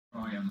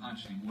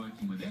actually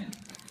working within.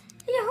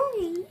 Yeah.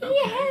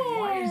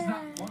 What is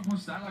that? What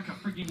was that? Like a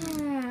freaking...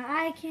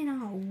 I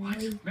cannot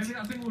wait. Maybe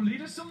that thing will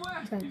lead us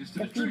somewhere? To Lead us to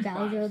the defeat truth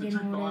behind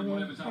Bowser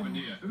whatever's happened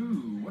here.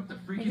 Ooh, what the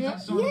freak is He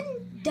that song?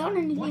 hasn't done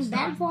anything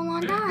bad for a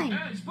long time.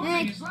 It's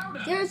buzzing, it's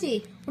louder.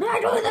 Seriously, what do I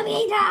do in the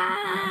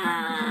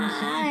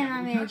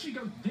meantime? We can actually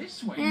go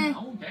this way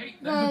now, okay?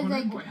 But There's a like,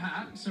 balloon boy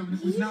hat, so he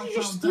we've now just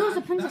found steals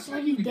that. the princess That's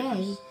every making a day.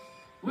 difference.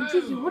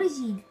 What is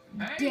he?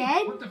 Hey,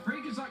 Dead? what the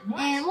freak is like, what?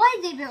 And what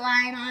is he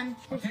relying on?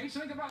 Okay,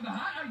 something about the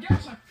hat, I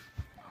guess.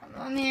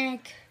 I mean,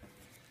 like,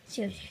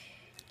 seriously.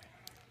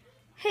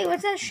 Hey,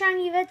 what's that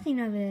shiny red thing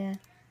over there?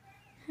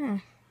 Huh.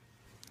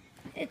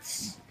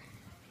 It's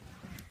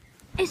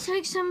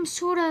like some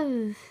sort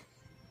of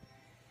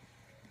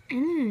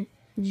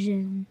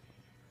engine.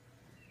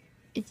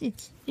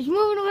 It's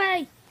moving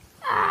away.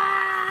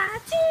 Ah!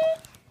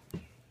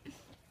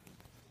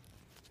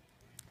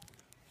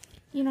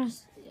 You know,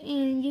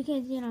 and you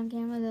can't see it on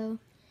camera though.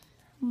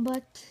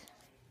 But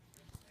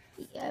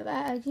yeah,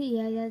 actually,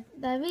 yeah,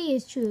 that really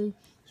is true.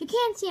 You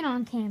can't see it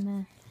on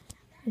camera.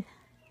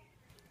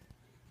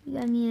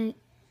 I mean,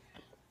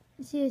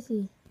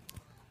 seriously.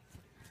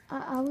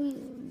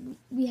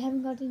 We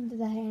haven't gotten into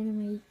that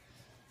anime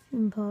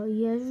part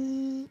yet.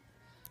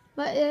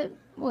 But,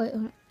 wait,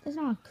 it's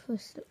not a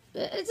crystal.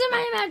 It's in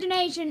my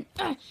imagination.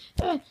 What's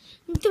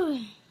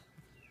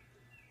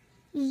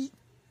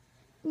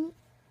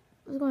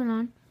going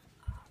on?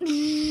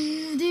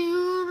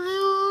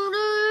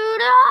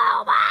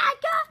 Oh my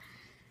god!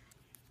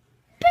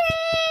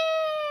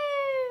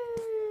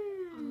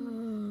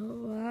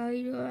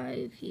 Why do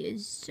I feel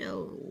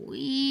so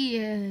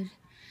weird?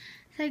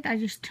 It's like I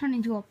just turned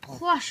into a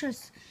plush or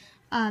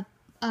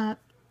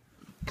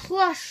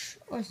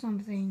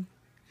something.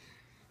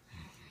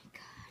 Oh my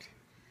god.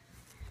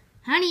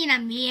 I need a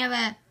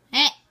mirror.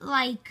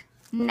 Like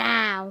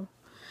now.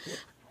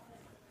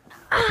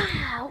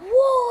 Ah,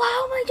 whoa,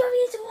 how am I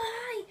jumping so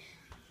high?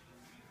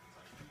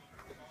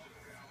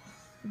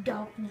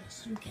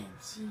 Darkness, you can't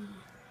see.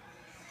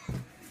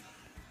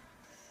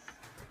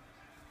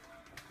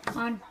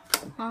 On.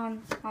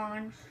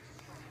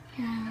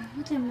 Yeah,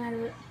 what's the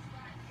matter?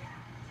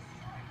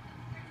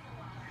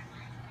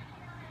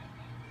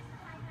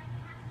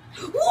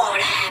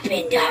 What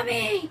happened to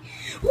me?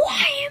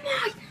 Why am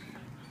I?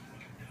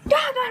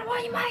 Doggone, why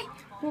am I?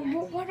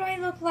 What do I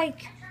look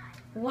like?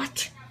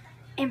 What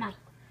am I?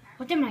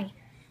 What am I?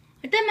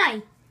 What am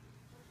I?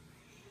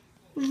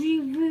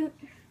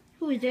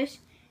 Who is this?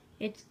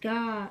 It's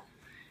God.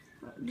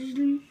 Hold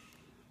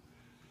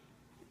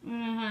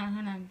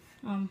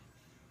on.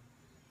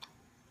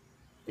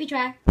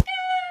 Retry.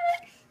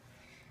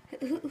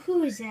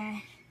 Who is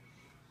that?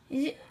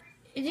 Is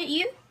it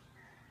you?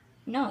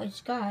 No,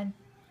 it's God.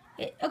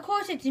 Of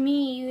course it's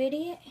me, you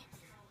idiot.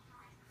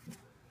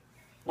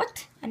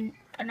 What?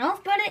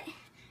 Enough about it?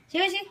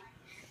 Seriously?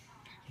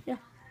 Yeah.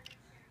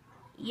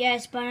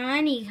 Yes, but I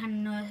need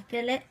kind of know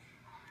it.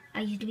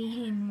 I used to be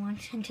him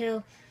once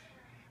until,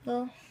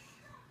 well,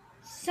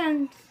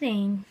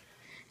 something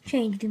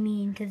changed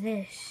me into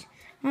this.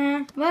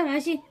 Well, I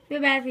see.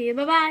 Feel bad for you.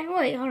 Bye-bye.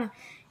 Wait, hold on.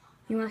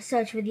 You must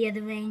search for the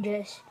other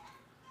Rangers.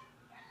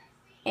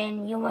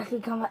 And you must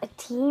become a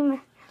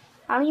team.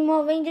 How many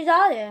more Rangers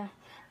are there?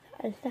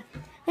 I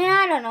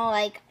don't know,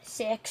 like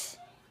 6.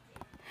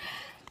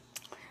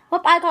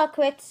 Whoop, I call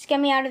quits. Get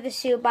me out of the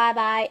suit.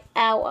 Bye-bye.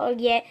 Ow,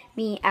 get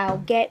me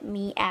out. Get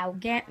me out.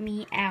 Get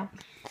me out.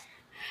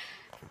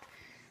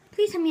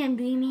 Please tell me I'm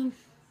dreaming.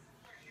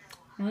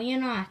 No, you're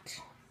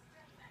not.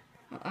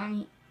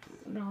 No,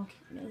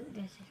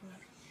 this is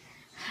weird.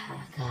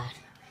 Oh, God.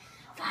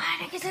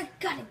 Fine, I guess I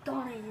gotta go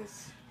on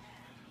this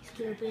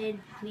stupid,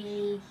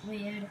 weird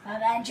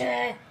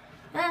adventure.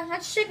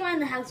 Let's check around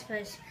the house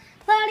first.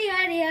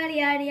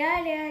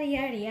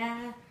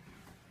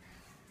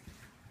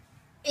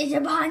 Is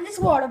it behind this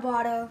water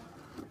bottle?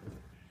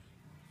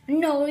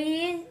 No,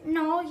 he is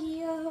not.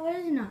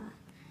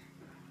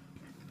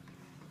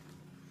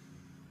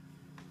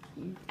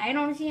 I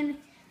don't see any.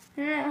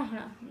 No.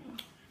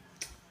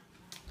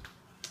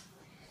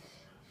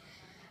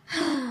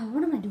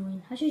 What am I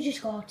doing? I should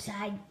just go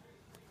outside.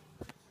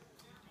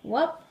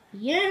 Well,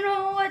 you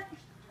know what?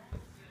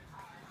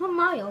 What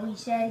Mario, he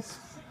says.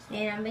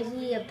 And I'm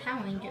basically a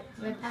Power Ranger.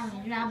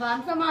 Now, but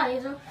I'm from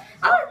Mario, so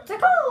let's go!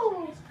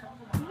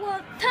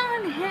 Well,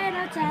 time to head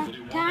outside.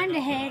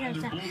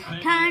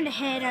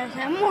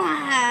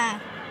 Mwah!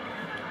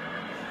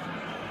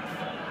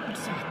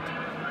 What's that?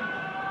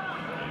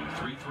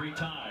 3-3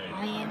 tie. I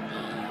am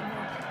the...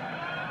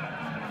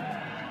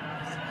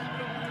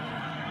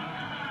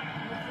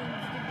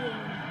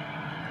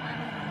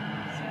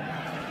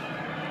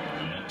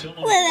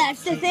 Well,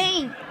 that's the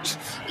thing.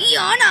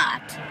 You're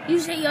not. You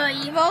say you're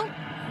evil?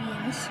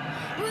 Yes.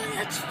 Well,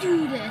 let's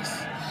do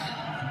this.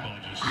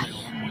 I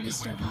am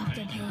Mr.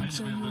 Octopus,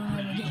 so you will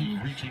never get me.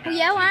 Well,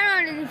 yeah, why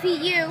not to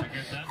defeat you?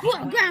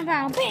 Whoa, ground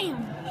pound,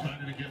 bam!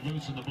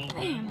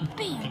 Bam,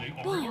 bam.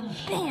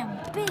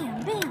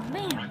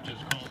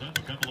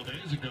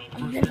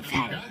 I'm gonna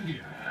pat it.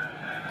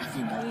 I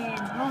think I am.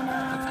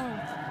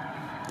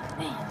 Oh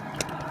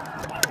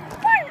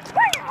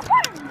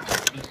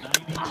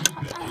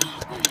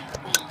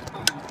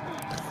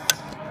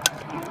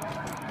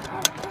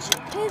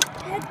His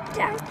head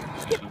down.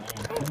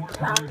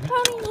 I'm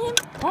pounding him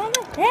on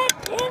the head,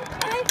 and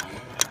I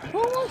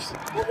almost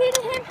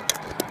defeated him.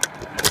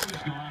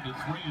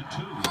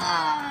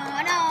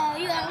 Oh no,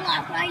 you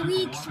unlocked my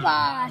weak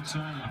spot.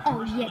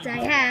 Oh yes, I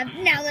have.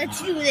 Now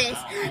let's do this.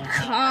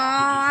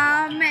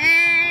 Kame,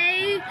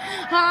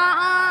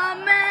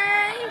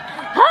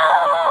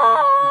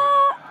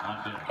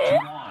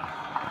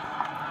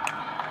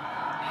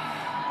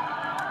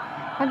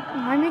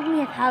 Why make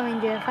me a Power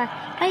Ranger if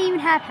I even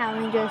have Power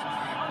Rangers?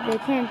 They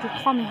can't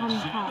just call me Hum.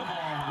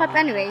 But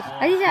anyways,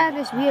 I just have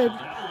this weird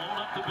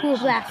cool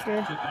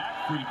blaster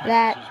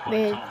that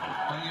is.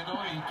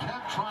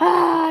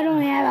 I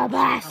don't have a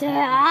blaster.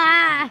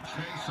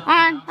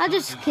 I'll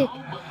just kick.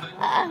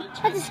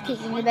 I'll just kick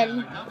in the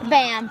belly.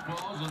 Bam.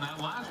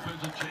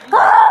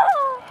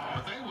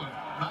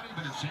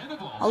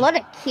 I'll let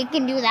a kick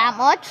and do that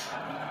much.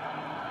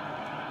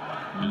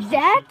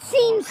 That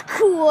seems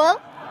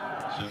cool.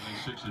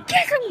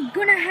 Guess I'm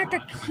gonna have to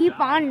keep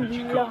on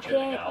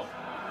looking.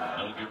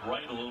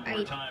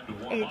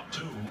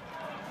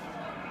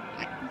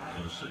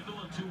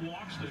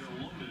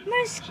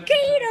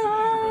 Mosquito!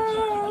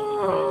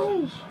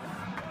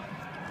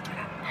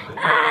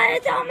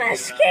 It's a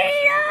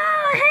mosquito!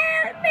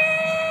 Help me!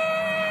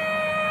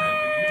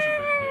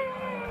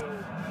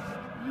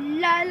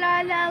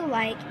 La,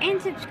 like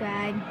and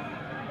subscribe,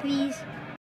 please.